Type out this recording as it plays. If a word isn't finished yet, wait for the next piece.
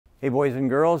Hey boys and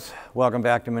girls, welcome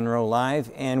back to Munro Live,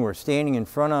 and we're standing in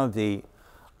front of the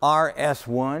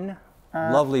RS1,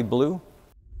 lovely blue.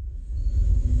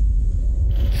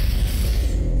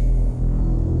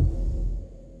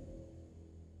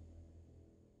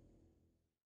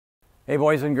 Hey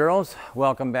boys and girls,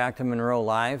 welcome back to Munro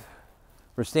Live.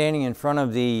 We're standing in front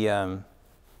of the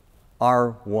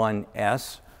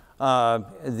R1S,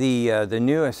 the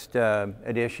newest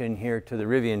addition here to the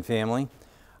Rivian family.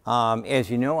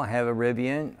 As you know, I have a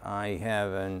Rivian. I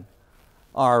have an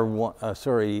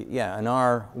an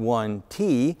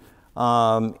R1T,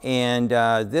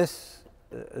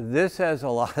 this has a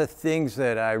lot of things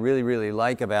that I really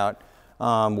like about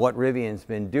what Rivian's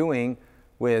been doing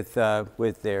with their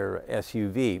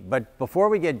SUV. But before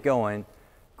we get going,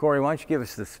 Cory, why don't you give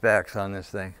us the specs on this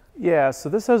thing? Yeah, so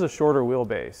this has a shorter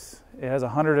wheelbase. It has a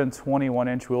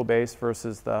 121-inch wheelbase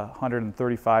versus the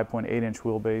 135.8-inch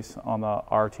wheelbase on the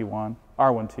R1T.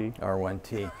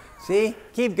 R1T. See?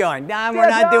 Keep going. Nah, we're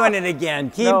not doing it again.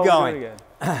 Keep going. We'll do it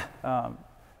again.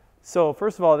 So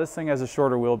first of all, this thing has a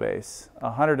shorter wheelbase.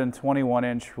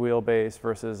 121-inch wheelbase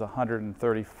versus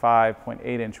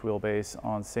 135.8-inch wheelbase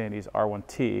on Sandy's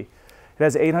R1T. It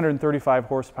has 835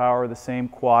 horsepower, the same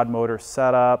quad motor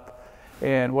setup.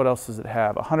 And what else does it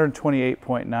have?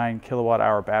 128.9 kilowatt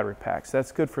hour battery pack. So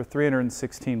that's good for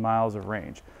 316 miles of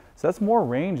range. So that's more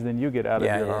range than you get out of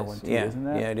your R1T, isn't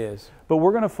that? Yeah, it is. But we're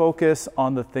going to focus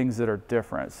on the things that are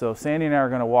different. So Sandy and I are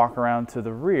going to walk around to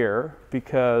the rear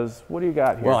because what do you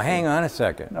got here? Well, hang on a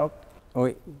second. Nope.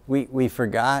 We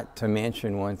forgot to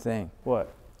mention one thing.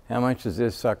 What? How much does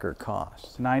this sucker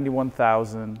cost?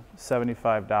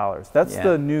 $91,075. That's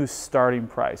the new starting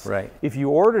price. Right. If you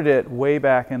ordered it way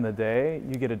back in the day,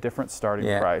 you get a different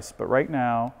starting price. But right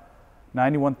now,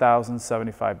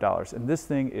 $91,075. And this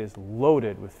thing is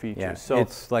loaded with features. Yeah, so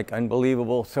it's like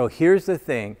unbelievable. So here's the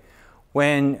thing.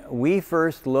 When we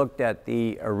first looked at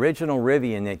the original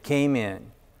Rivian that came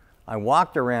in, I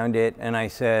walked around it and I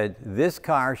said, this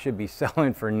car should be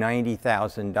selling for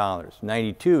 $90,000.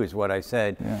 92 is what I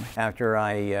said after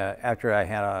I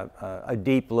had a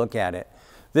deep look at it.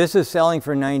 This is selling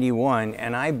for 91,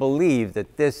 and I believe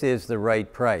that this is the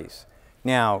right price.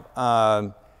 Now,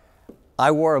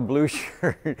 I wore a blue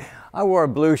shirt. I wore a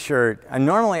blue shirt. And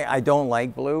normally I don't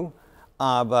like blue,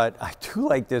 but I do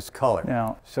like this color.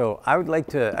 Now, so I'd like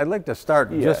to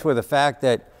start just with the fact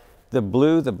that the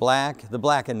blue, the black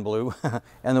and blue,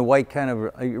 and the white kind of,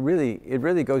 it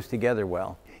really goes together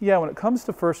well. Yeah, when it comes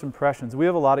to first impressions, we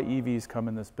have a lot of EVs come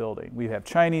in this building. We have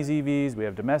Chinese EVs, we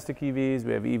have domestic EVs,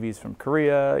 we have EVs from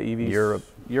Korea, EVs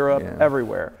Europe,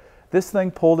 everywhere. This thing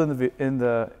pulled in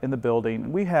the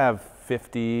building. We have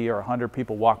 50 or 100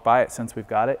 people walk by it since we've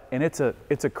got it, and it's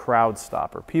a crowd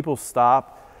stopper. People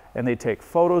stop and they take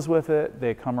photos with it.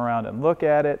 They come around and look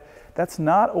at it. That's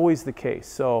not always the case.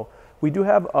 So we do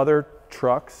have other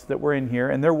trucks that were in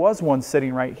here, and there was one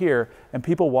sitting right here, and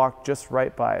people walked just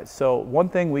right by it. So one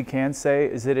thing we can say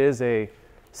is it is a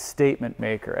statement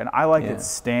maker, and I like its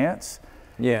stance.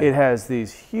 Yeah. It has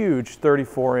these huge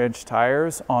 34-inch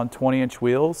tires on 20-inch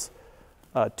wheels,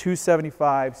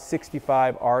 275,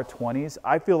 65 R20s.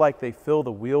 I feel like they fill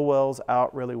the wheel wells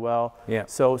out really well. Yeah.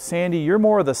 So Sandy, you're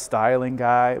more of the styling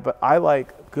guy, but I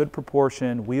like good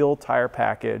proportion wheel tire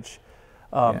package.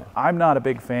 I'm not a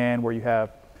big fan where you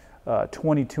have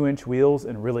 22-inch wheels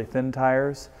and really thin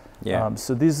tires. Yeah.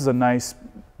 So this is a nice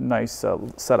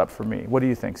setup for me. What do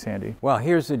you think, Sandy? Well,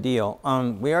 here's the deal.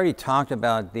 We already talked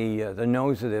about the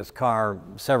nose of this car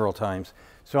several times,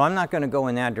 so I'm not going to go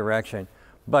in that direction.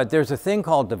 But there's a thing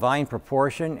called divine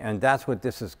proportion, and that's what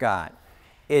this has got.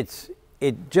 It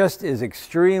just is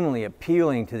extremely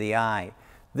appealing to the eye.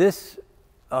 This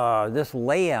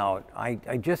layout,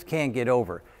 I just can't get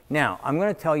over. Now, I'm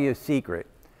going to tell you a secret.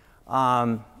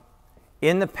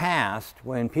 In the past,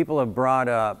 when people have brought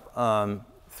up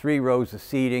 3 rows of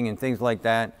seating and things like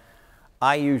that,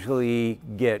 I usually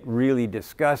get really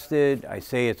disgusted. I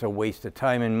say it's a waste of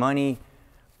time and money,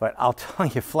 but I'll tell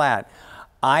you flat,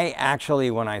 I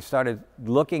actually, when I started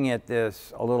looking at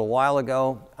this a little while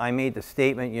ago, I made the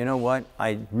statement, you know what,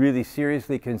 I really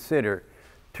seriously consider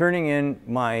turning in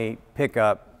my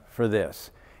pickup for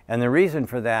this. And the reason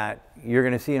for that, you're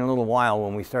going to see in a little while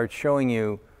when we start showing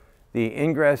you the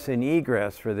ingress and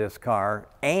egress for this car,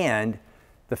 and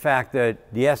the fact that,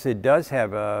 yes, it does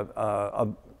have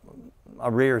a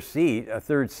rear seat, a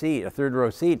third row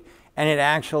seat, and it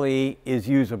actually is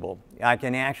usable. I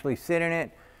can actually sit in it,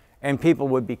 and people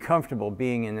would be comfortable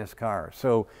being in this car.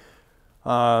 So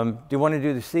do you want to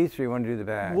do the seats or do you want to do the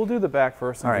back? We'll do the back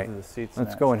first and get to the seats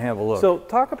Let's go and have a look. So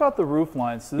talk about the roof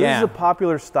lines. So this is a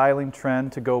popular styling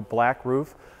trend to go black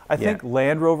roof. I think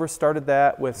Land Rover started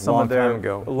that with some of their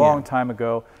a long time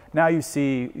ago. Now you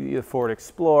see the Ford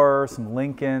Explorer, some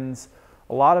Lincolns,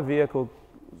 a lot of vehicles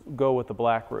go with the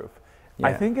black roof.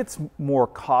 I think it's more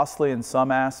costly in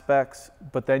some aspects,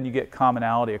 but then you get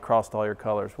commonality across all your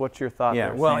colors. What's your thought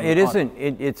there? Well, it isn't.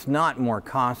 It's not more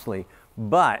costly,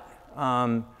 but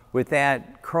with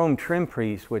that chrome trim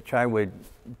piece, which I would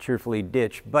cheerfully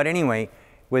ditch. But anyway,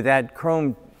 with that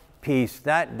chrome piece,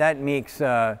 that makes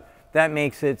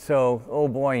it so, oh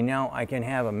boy, now I can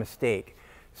have a mistake.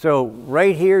 So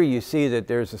right here you see that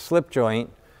there's a slip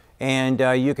joint, and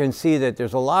you can see that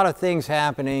there's a lot of things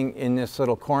happening in this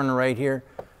little corner right here.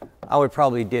 I would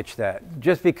probably ditch that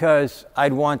just because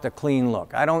I'd want the clean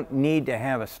look. I don't need to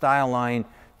have a style line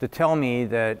to tell me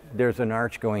that there's an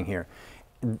arch going here.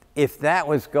 If that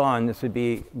was gone, this would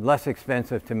be less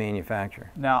expensive to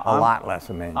manufacture. Now, a lot less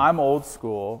to manufacture. I'm old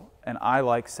school, and I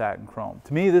like satin chrome.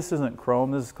 To me, this isn't chrome.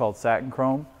 This is called satin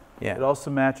chrome. Yeah. It also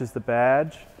matches the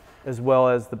badge, as well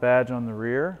as the badge on the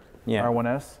rear,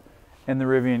 R1S, and the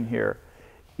Rivian here.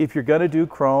 If you're going to do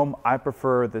chrome, I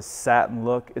prefer this satin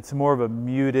look. It's more of a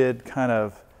muted, kind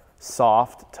of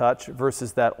soft touch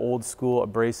versus that old school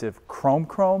abrasive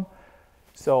chrome.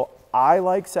 So I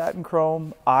like satin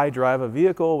chrome. I drive a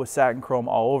vehicle with satin chrome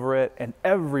all over it, and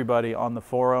everybody on the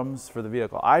forums for the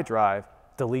vehicle I drive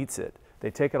deletes it.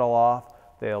 They take it all off.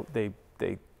 They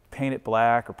paint it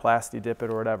black or plasti dip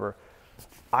it or whatever.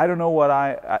 I don't know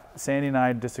what Sandy and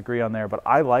I disagree on there, but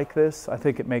I like this. I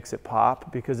think it makes it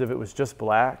pop, because if it was just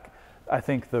black, I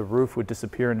think the roof would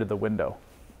disappear into the window.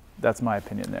 That's my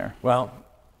opinion there. Well,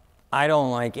 I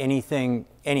don't like any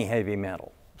heavy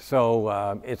metal.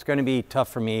 So it's going to be tough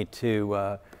for me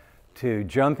to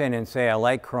jump in and say I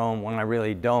like chrome when I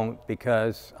really don't,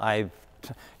 because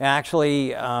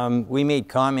we made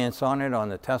comments on it on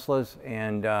the Teslas,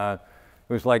 and it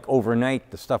was like overnight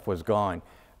the stuff was gone.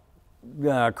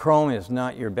 Chrome is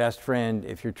not your best friend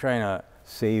if you're trying to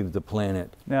save the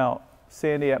planet. Now,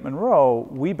 Sandy, at Munro,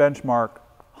 we benchmark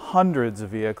hundreds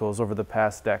of vehicles over the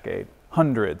past decade,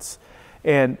 hundreds.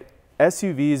 And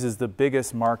SUVs is the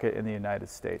biggest market in the United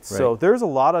States. Right. So there's a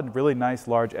lot of really nice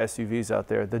large SUVs out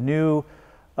there. The new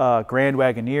Grand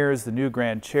Wagoneers, the new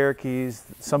Grand Cherokees,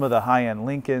 some of the high-end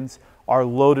Lincolns are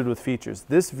loaded with features.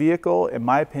 This vehicle, in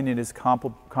my opinion, is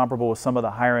comparable with some of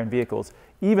the higher-end vehicles,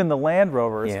 even the Land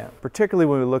Rovers, particularly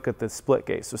when we look at the split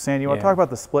gate. So Sandy, you want to talk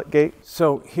about the split gate?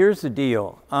 So here's the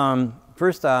deal.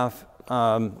 First off,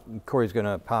 Cory's going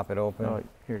to pop it open. Oh,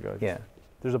 here it goes. Yeah.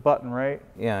 There's a button, right?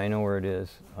 Yeah, I know where it is.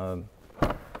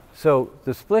 So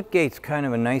the split gate's kind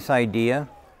of a nice idea.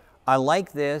 I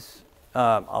like this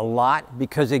a lot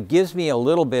because it gives me a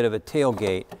little bit of a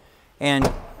tailgate. And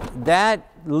that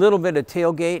little bit of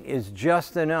tailgate is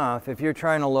just enough if you're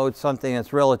trying to load something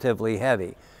that's relatively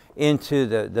heavy into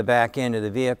the back end of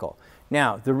the vehicle.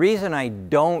 Now, the reason I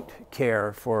don't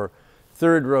care for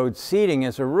third row seating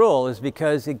as a rule is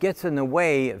because it gets in the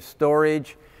way of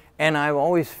storage, and I've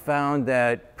always found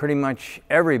that pretty much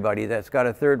everybody that's got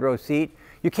a third row seat,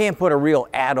 you can't put a real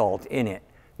adult in it.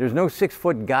 There's no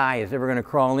 6-foot guy is ever going to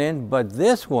crawl in, but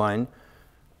this one,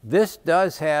 this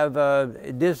does have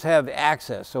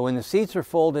access. So when the seats are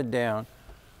folded down,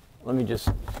 let me just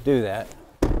do that.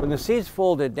 When the seat's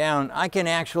folded down, I can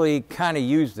actually kind of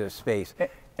use this space.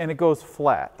 And it goes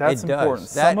flat. That's important.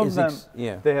 Some of them,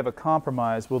 they have a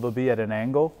compromise where they'll be at an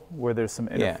angle where there's some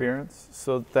interference.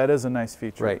 So that is a nice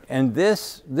feature. Right. And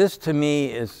this to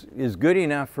me is good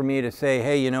enough for me to say,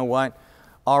 hey, you know what?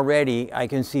 Already I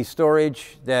can see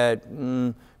storage that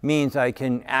means I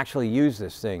can actually use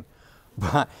this thing.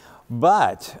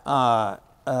 But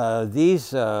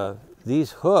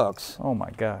these hooks. Oh my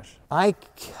gosh. I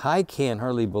can't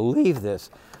hardly believe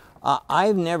this.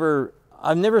 I've never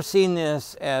seen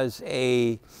this as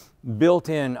a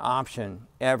built-in option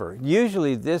ever.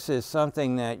 Usually this is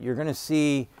something that you're going to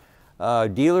see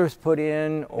dealers put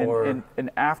in or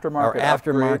an aftermarket. Or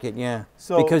aftermarket, yeah.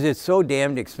 So, because it's so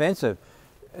damned expensive.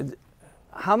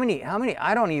 How many?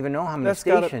 I don't even know how many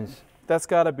stations. That's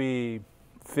got to be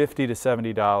 $50 to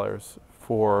 $70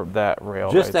 for that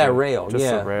rail. Just that rail, Just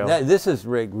the rail. This is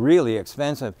really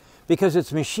expensive because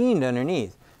it's machined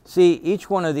underneath. See, each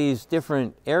one of these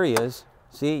different areas,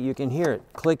 see, you can hear it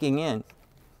clicking in.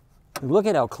 Look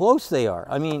at how close they are.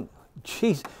 I mean,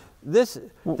 geez, this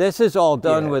is all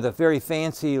done with a very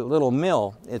fancy little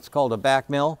mill. It's called a back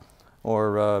mill,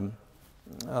 or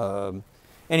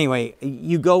anyway,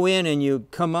 you go in and you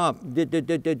come up,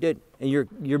 and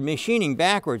you're machining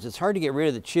backwards. It's hard to get rid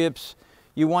of the chips.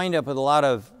 You wind up with a lot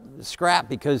of scrap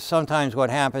because sometimes what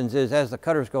happens is as the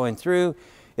cutter's going through,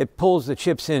 it pulls the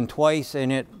chips in twice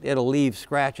and it'll leave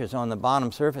scratches on the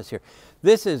bottom surface here.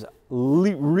 This is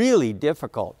really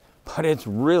difficult, but it's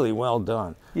really well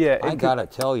done. Yeah, I gotta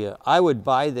tell you, I would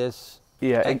buy this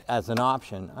as an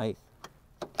option.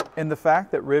 And the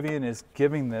fact that Rivian is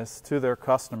giving this to their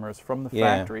customers from the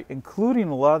factory, including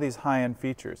a lot of these high-end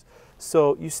features.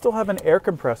 So you still have an air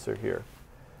compressor here.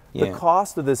 The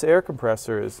cost of this air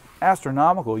compressor is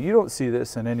astronomical. You don't see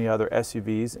this in any other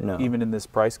SUVs, even in this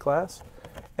price class.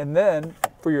 And then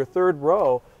for your third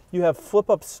row, you have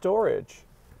flip-up storage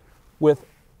with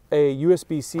a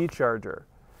USB-C charger.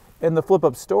 And the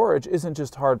flip-up storage isn't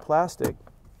just hard plastic.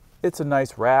 It's a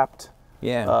nice wrapped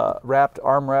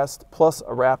armrest plus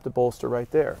a wrapped bolster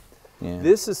right there.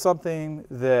 This is something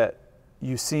that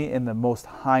you see in the most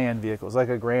high-end vehicles, like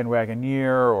a Grand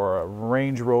Wagoneer or a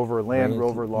Range Rover, Land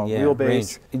Rover long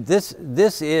wheelbase.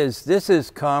 This is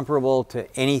comparable to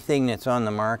anything that's on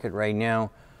the market right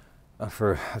now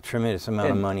for a tremendous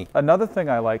amount of money. Another thing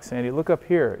I like, Sandy, look up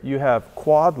here. You have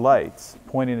quad lights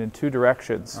pointing in two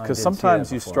directions, because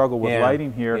sometimes you struggle with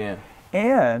lighting here.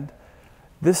 And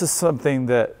this is something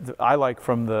that I like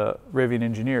from the Rivian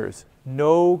engineers.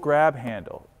 No grab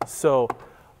handle. So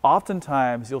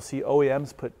oftentimes you'll see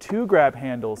OEMs put two grab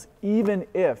handles even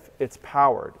if it's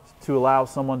powered to allow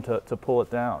someone to pull it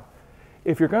down.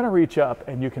 If you're going to reach up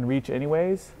and you can reach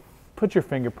anyways, put your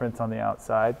fingerprints on the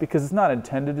outside, because it's not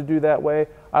intended to do that way.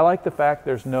 I like the fact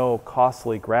there's no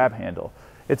costly grab handle.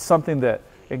 It's something that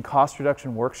in cost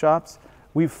reduction workshops,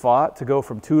 we've fought to go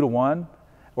from 2 to 1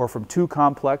 or from 2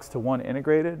 complex to 1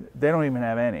 integrated. They don't even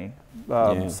have any.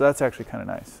 So that's actually kind of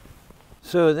nice.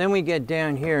 So then we get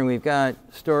down here and we've got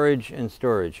storage and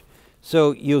storage.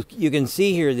 So you can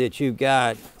see here that you've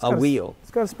got a wheel.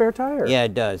 It's got a spare tire. Yeah,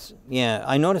 it does. Yeah,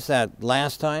 I noticed that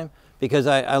last time because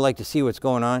I like to see what's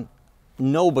going on.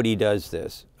 Nobody does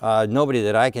this. Nobody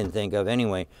that I can think of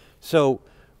anyway. So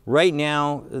right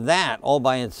now, that all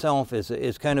by itself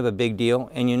is kind of a big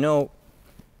deal. And you know,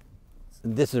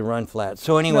 this is a run flat.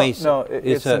 So anyways. No,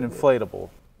 it's an inflatable.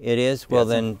 It is? Well,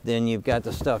 then you've got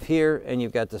the stuff here and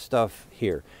you've got the stuff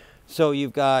here. So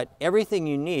you've got everything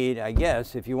you need, I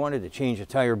guess, if you wanted to change a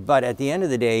tire. But at the end of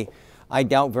the day, I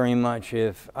doubt very much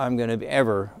if I'm going to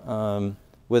ever,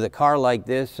 with a car like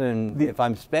this, and if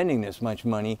I'm spending this much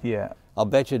money, I'll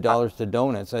bet you dollars to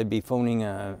donuts I'd be phoning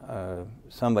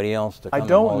somebody else to come. I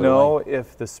don't know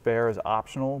if the spare is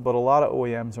optional, but a lot of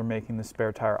OEMs are making the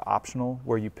spare tire optional,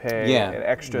 where you pay an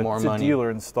extra, it's a dealer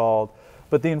installed.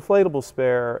 But the inflatable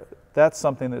spare, that's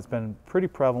something that's been pretty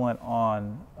prevalent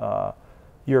on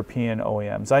European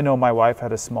OEMs. I know my wife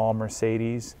had a small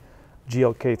Mercedes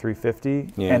GLK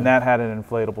 350, and that had an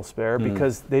inflatable spare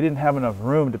because they didn't have enough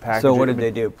room to package it. So what did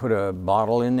they do? Put a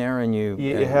bottle in there, and you?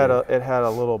 It had a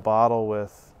little bottle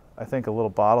with, I think, a little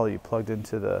bottle you plugged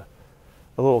into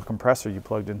a little compressor you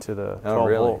plugged into the 12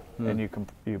 volt, and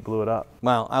you blew it up.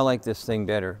 Well, I like this thing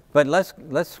better. But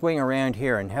let's swing around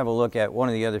here and have a look at one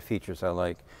of the other features I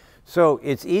like. So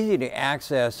it's easy to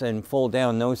access and fold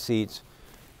down those seats,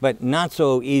 but not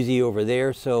so easy over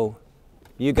there. So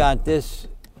you got this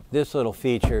little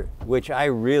feature, which I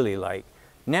really like.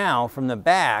 Now, from the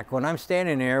back, when I'm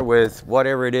standing there with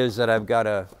whatever it is that I've got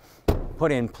to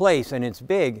put in place, and it's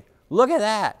big, look at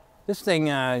that. This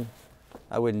thing, I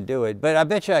wouldn't do it, but I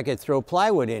bet you I could throw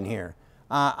plywood in here.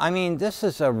 I mean, this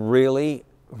is a really,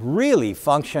 really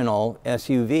functional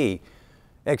SUV,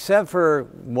 except for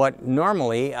what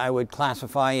normally I would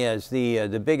classify as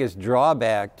the biggest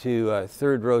drawback to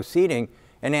third row seating,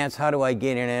 and that's how do I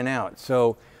get in and out.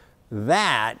 So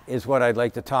that is what I'd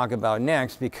like to talk about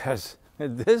next, because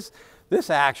this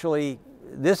actually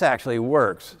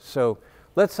works. So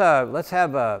let's have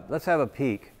a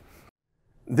peek.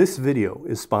 This video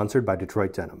is sponsored by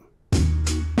Detroit Denim.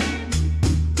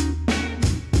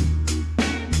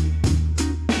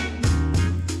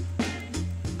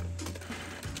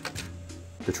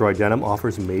 Detroit Denim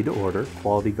offers made-to-order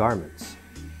quality garments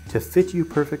to fit you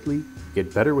perfectly,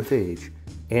 get better with age,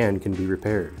 and can be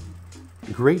repaired.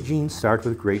 Great jeans start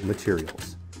with great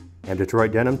materials, and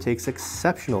Detroit Denim takes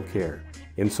exceptional care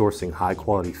in sourcing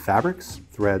high-quality fabrics,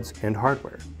 threads, and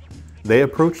hardware. They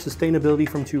approach sustainability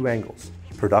from 2 angles: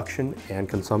 production and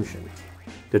consumption.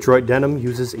 Detroit Denim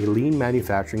uses a lean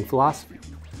manufacturing philosophy.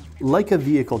 Like a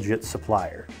vehicle JIT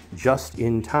supplier, just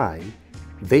in time,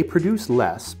 they produce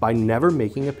less by never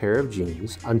making a pair of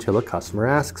jeans until a customer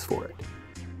asks for it.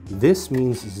 This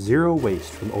means zero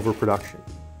waste from overproduction.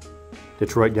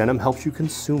 Detroit Denim helps you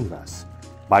consume less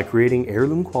by creating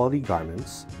heirloom quality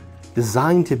garments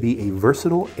designed to be a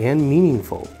versatile and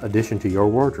meaningful addition to your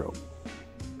wardrobe.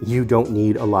 You don't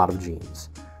need a lot of jeans.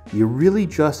 You really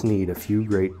just need a few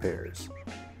great pairs.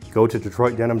 Go to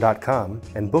DetroitDenim.com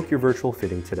and book your virtual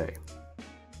fitting today.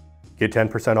 Get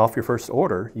 10% off your first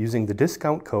order using the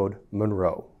discount code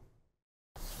Munro.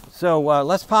 So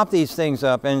let's pop these things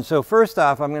up. And so first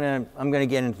off, I'm gonna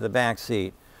get into the back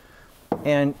seat.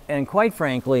 And quite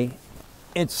frankly,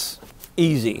 it's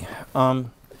easy.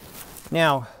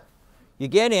 Now, you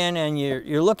get in and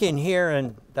you're looking here,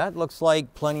 and that looks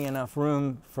like plenty enough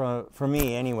room for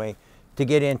me anyway to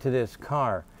get into this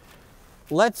car.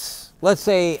 Let's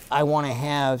say I want to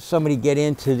have somebody get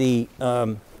into the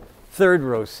third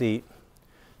row seat.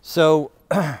 So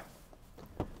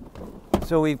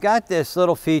we've got this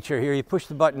little feature here. You push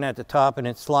the button at the top and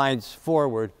it slides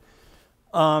forward.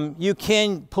 You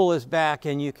can pull this back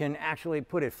and you can actually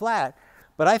put it flat,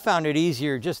 but I found it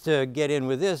easier just to get in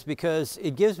with this because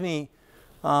it gives me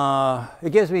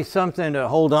something to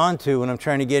hold on to when I'm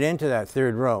trying to get into that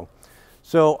third row.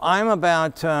 So I'm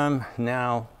about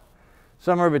now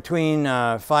somewhere between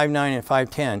 5'9" and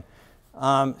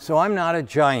 5'10". So I'm not a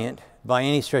giant by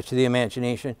any stretch of the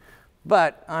imagination,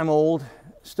 but I'm old,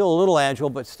 still a little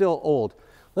agile, but still old.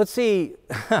 Let's see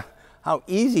how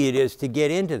easy it is to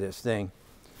get into this thing.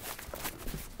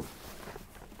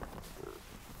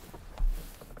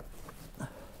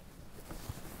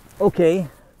 Okay,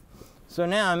 so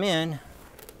now I'm in.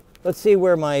 Let's see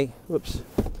where my, let's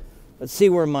see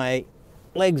where my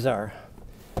legs are.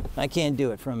 I can't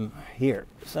do it from here,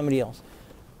 somebody else.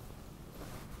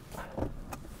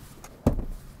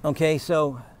 Okay,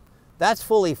 so that's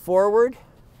fully forward.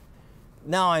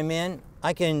 Now I'm in.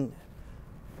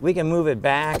 We can move it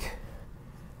back,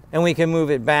 and we can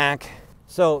move it back.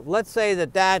 So let's say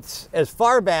that that's as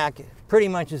far back pretty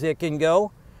much as it can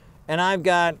go, and I've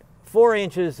got 4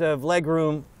 inches of leg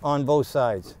room on both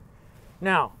sides.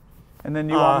 Now, and then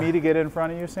you want me to get in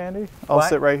front of you, Sandy? I'll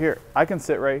sit right here. I can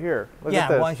sit right here. Look at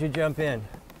this. Why don't you jump in?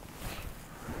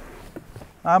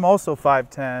 I'm also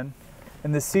 5'10",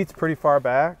 and the seat's pretty far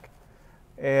back,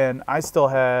 and I still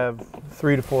have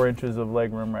 3 to 4 inches of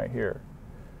leg room right here.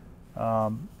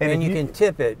 And you can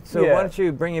tip it. So why don't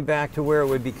you bring it back to where it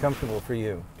would be comfortable for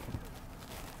you?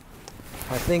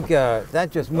 I think that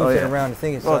just moves it around. I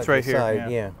think it's it's right here.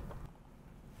 Yeah.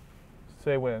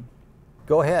 Say when.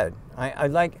 Go ahead. I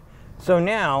like. So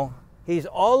now he's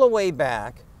all the way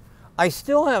back. I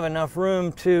still have enough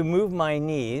room to move my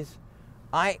knees.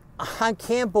 I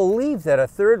can't believe that a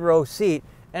third row seat,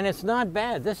 and it's not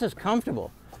bad. This is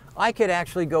comfortable. I could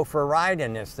actually go for a ride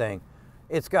in this thing.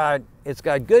 It's got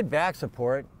good back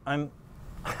support. I'm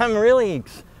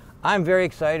very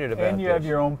excited about this. And you have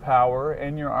your own power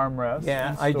and your armrest.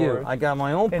 Yeah, I do. I got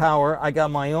my own power. I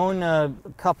got my own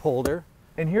cup holder.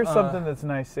 And here's something that's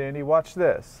nice, Sandy. Watch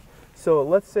this. So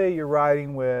let's say you're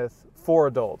riding with 4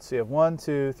 adults. You have 1,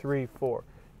 2, 3, 4.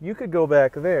 You could go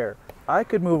back there. I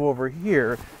could move over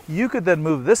here. You could then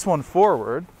move this one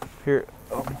forward. Here.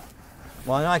 Oh.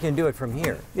 Well, now I can do it from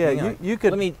here. Yeah, you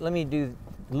could. Let me do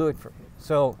it from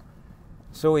here.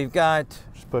 So we've got.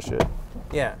 Just push it.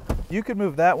 Yeah. You could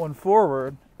move that one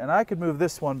forward, and I could move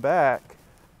this one back.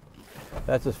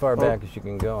 That's as far back as you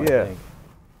can go. I think.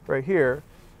 Right here.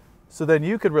 So then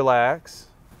you could relax,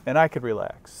 and I could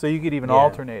relax. So you could even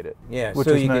alternate it. Yeah. Which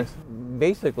so is you nice.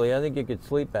 Basically, I think you could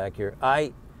sleep back here.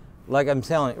 Like I'm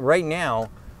telling you, right now,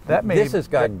 this has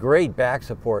got great back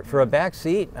support for a back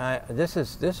seat. This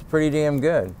is pretty damn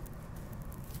good.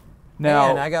 Now,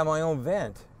 and I got my own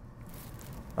vent.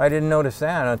 I didn't notice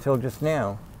that until just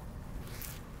now.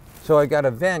 So I got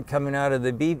a vent coming out of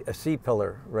the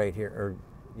C-pillar right here,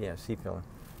 or C-pillar.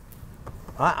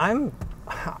 I'm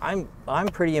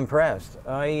pretty impressed.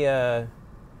 I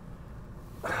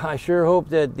sure hope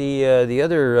that the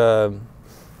other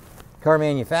car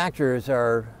manufacturers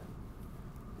are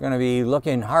going to be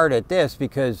looking hard at this,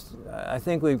 because I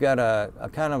think we've got a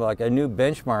kind of like a new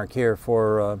benchmark here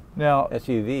for now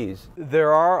SUVs.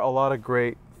 There are a lot of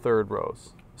great third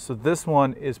rows. So this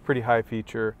one is pretty high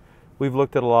feature. We've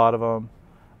looked at a lot of them.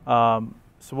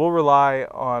 So we'll rely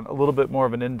on a little bit more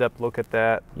of an in-depth look at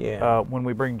that when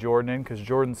we bring Jordan in, because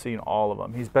Jordan's seen all of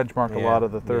them. He's benchmarked a lot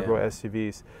of the third row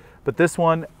SUVs. But this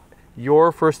one,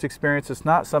 your first experience, it's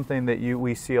not something that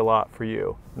we see a lot for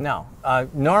you. No.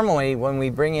 Normally, when we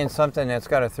bring in something that's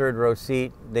got a third row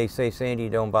seat, they say, Sandy,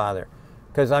 don't bother,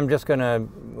 because I'm just going to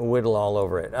whittle all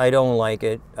over it. I don't like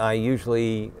it. I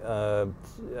usually,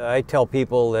 I tell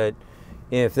people that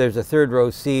if there's a third row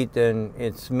seat, then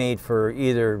it's made for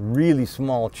either really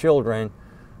small children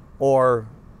or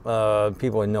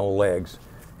people with no legs.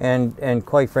 And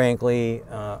quite frankly,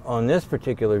 on this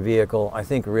particular vehicle, I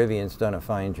think Rivian's done a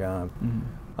fine job.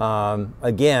 Mm-hmm.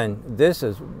 Again, this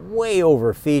is way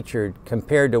over featured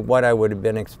compared to what I would have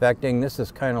been expecting. This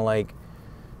is kind of like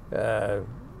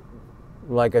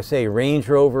like I say, Range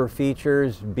Rover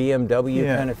features,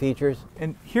 BMW kind of features.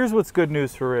 And here's what's good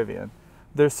news for Rivian.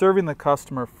 They're serving the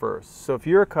customer first. So if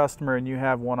you're a customer and you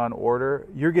have one on order,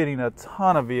 you're getting a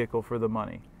ton of vehicle for the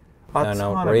money. An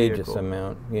outrageous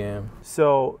amount, yeah.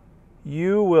 So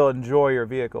you will enjoy your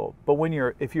vehicle. But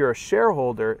if you're a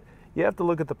shareholder, you have to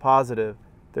look at the positive.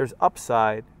 There's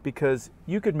upside because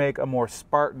you could make a more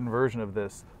Spartan version of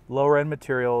this. Lower end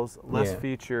materials, less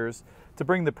features, to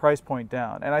bring the price point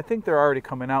down. And I think they're already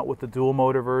coming out with the dual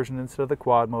motor version instead of the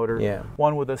quad motor,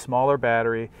 one with a smaller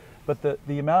battery. But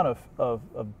the amount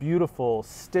of beautiful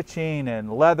stitching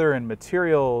and leather and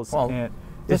materials, and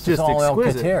it's just all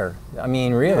exquisite. Alcantara. I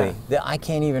mean, really, I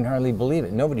can't even hardly believe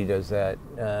it. Nobody does that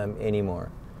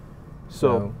anymore.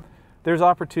 So there's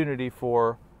opportunity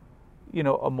for, you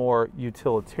know, a more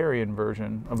utilitarian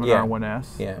version of an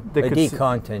R1S. Yeah, a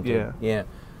decontented. Yeah.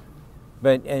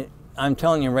 But I'm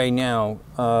telling you right now,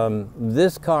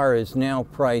 this car is now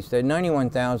priced at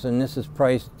 $91,000. This is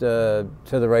priced to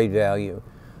the right value.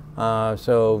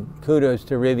 So kudos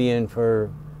to Rivian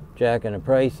for jacking the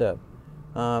price up.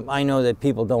 I know that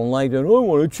people don't like that. Oh, I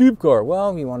want a cheap car. Well,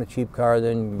 if you want a cheap car,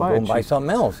 then go and buy something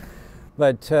else.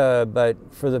 But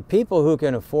for the people who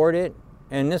can afford it,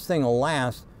 and this thing will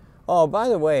last. Oh, by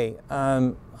the way,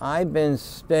 I've been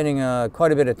spending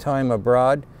quite a bit of time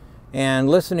abroad and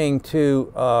listening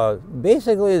to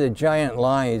basically the giant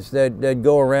lies that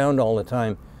go around all the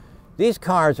time. These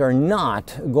cars are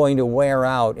not going to wear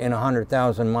out in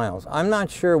 100,000 miles. I'm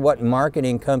not sure what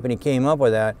marketing company came up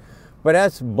with that, but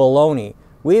that's baloney.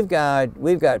 We've got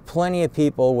plenty of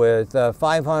people with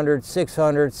 500,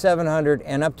 600, 700,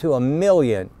 and up to a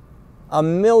million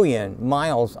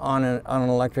miles on an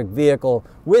electric vehicle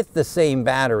with the same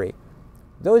battery.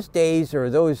 Those days or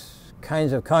those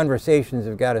kinds of conversations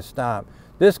have got to stop.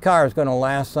 This car is going to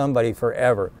last somebody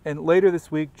forever. And later this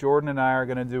week, Jordan and I are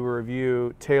going to do a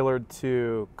review tailored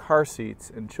to car seats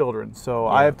and children. So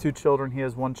I have 2 children, he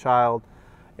has 1 child,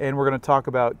 and we're going to talk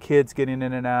about kids getting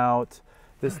in and out.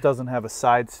 This doesn't have a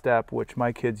side step, which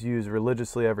my kids use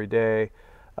religiously every day.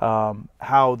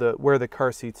 Where the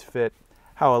car seats fit,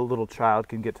 how a little child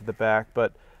can get to the back,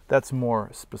 but that's more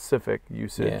specific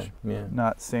usage,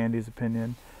 not Sandy's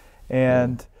opinion.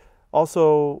 And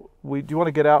also, do you want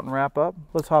to get out and wrap up?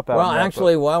 Let's hop out. Well,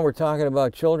 actually, while we're talking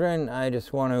about children, I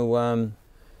just want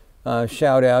to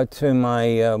shout out to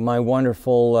my my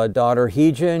wonderful daughter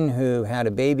Heejin, who had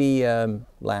a baby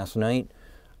last night.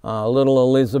 Little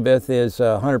Elizabeth is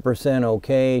 100%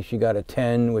 okay. She got a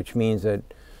 10, which means that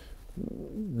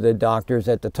the doctors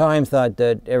at the time thought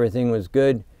that everything was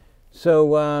good.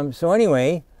 So so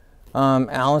anyway,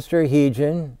 Alistair,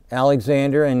 Heejin,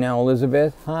 Alexander, and now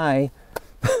Elizabeth. Hi.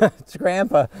 It's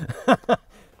Grandpa.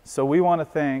 So we want to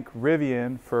thank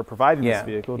Rivian for providing this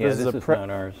vehicle. This is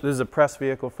not ours. This is a press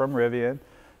vehicle from Rivian.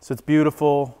 So it's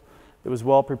beautiful. It was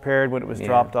well prepared when it was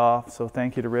dropped off. So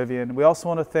thank you to Rivian. We also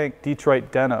want to thank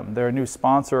Detroit Denim. They're a new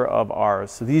sponsor of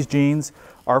ours. So these jeans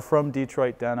are from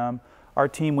Detroit Denim. Our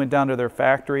team went down to their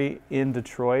factory in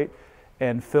Detroit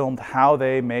and filmed how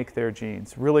they make their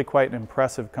jeans. Really quite an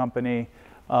impressive company.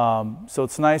 So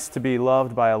it's nice to be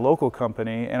loved by a local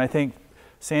company. And I think,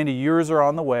 Sandy, yours are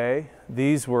on the way.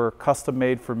 These were custom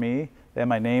made for me. They have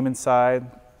my name inside.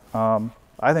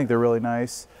 I think they're really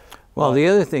nice. Well, the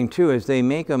other thing too is they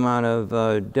make them out of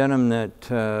denim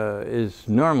that is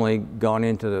normally gone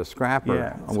into the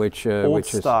scrapper, which is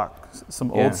stock,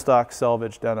 some old stock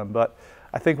salvage denim. But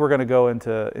I think we're going to go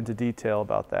into detail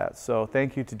about that. So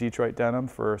thank you to Detroit Denim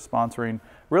for sponsoring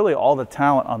really all the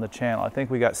talent on the channel. I think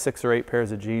we got 6 or 8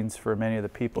 pairs of jeans for many of the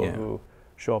people who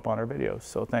show up on our videos.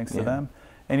 So thanks to them.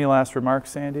 Any last remarks,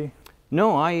 Sandy?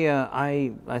 No,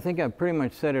 I think I've pretty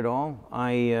much said it all.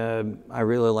 I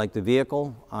really like the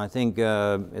vehicle. I think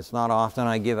it's not often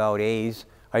I give out A's.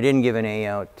 I didn't give an A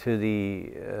out to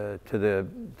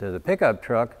the pickup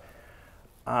truck,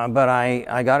 but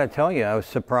I got to tell you, I was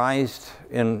surprised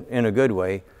in a good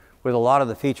way with a lot of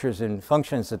the features and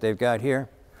functions that they've got here.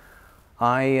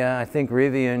 I think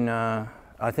Rivian.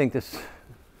 I think this.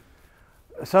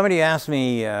 Somebody asked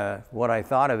me what I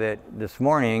thought of it this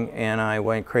morning, and I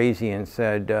went crazy and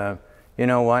said, you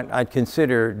know what, I'd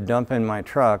consider dumping my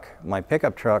truck, my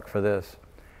pickup truck, for this.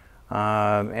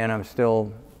 And I'm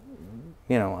still,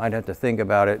 you know, I'd have to think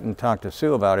about it and talk to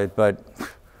Sue about it, but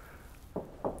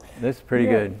this is pretty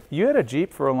good. You had a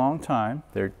Jeep for a long time.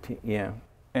 Yeah.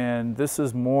 And this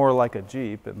is more like a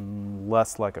Jeep and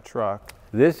less like a truck.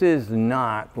 This is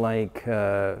not like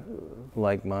my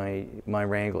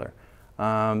Wrangler.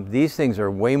 These things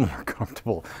are way more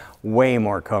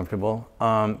comfortable,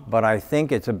 but I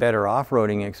think it's a better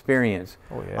off-roading experience.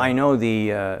 Oh, yeah. I know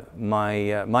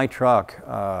my truck,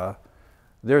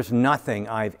 there's nothing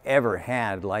I've ever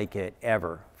had like it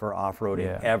ever for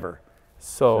off-roading, ever.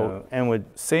 So, and with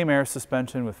same air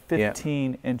suspension with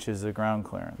 15 inches of ground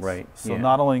clearance. Right. So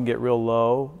not only can get real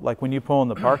low, like when you pull in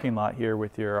the parking lot here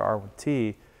with your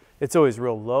R1T, it's always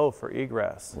real low for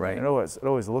egress. Right. It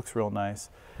always looks real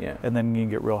nice. Yeah. And then you can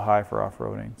get real high for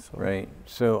off-roading. So. Right.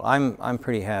 So I'm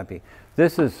pretty happy.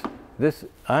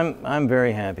 I'm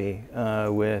very happy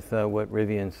with what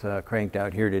Rivian's cranked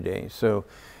out here today. So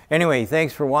anyway,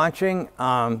 thanks for watching.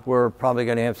 We're probably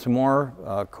going to have some more.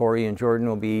 Cory and Jordan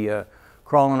will be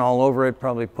crawling all over it,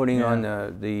 probably putting on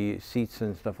the seats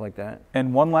and stuff like that.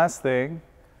 And one last thing,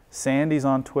 Sandy's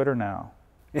on Twitter now.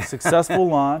 Successful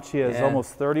launch. He has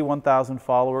almost 31,000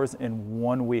 followers in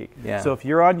 1 week. So if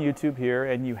you're on YouTube here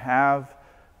and you have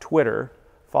Twitter,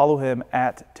 follow him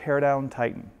at Teardown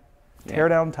Titan.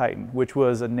 Teardown Titan, which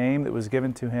was a name that was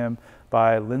given to him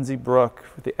by Lindsay Brooke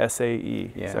with the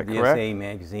SAE. Is that correct? The SAE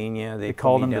magazine, They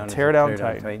called him the Teardown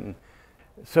Titan.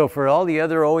 So for all the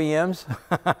other OEMs,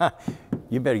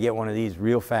 you better get one of these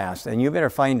real fast, and you better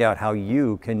find out how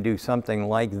you can do something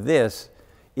like this,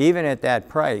 even at that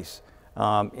price,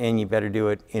 and you better do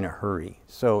it in a hurry.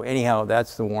 So anyhow,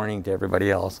 that's the warning to everybody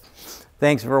else.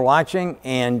 Thanks for watching,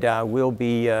 and we'll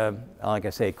be, like I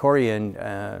say, Cory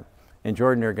and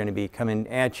Jordan are going to be coming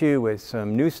at you with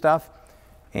some new stuff,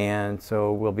 and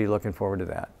so we'll be looking forward to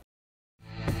that.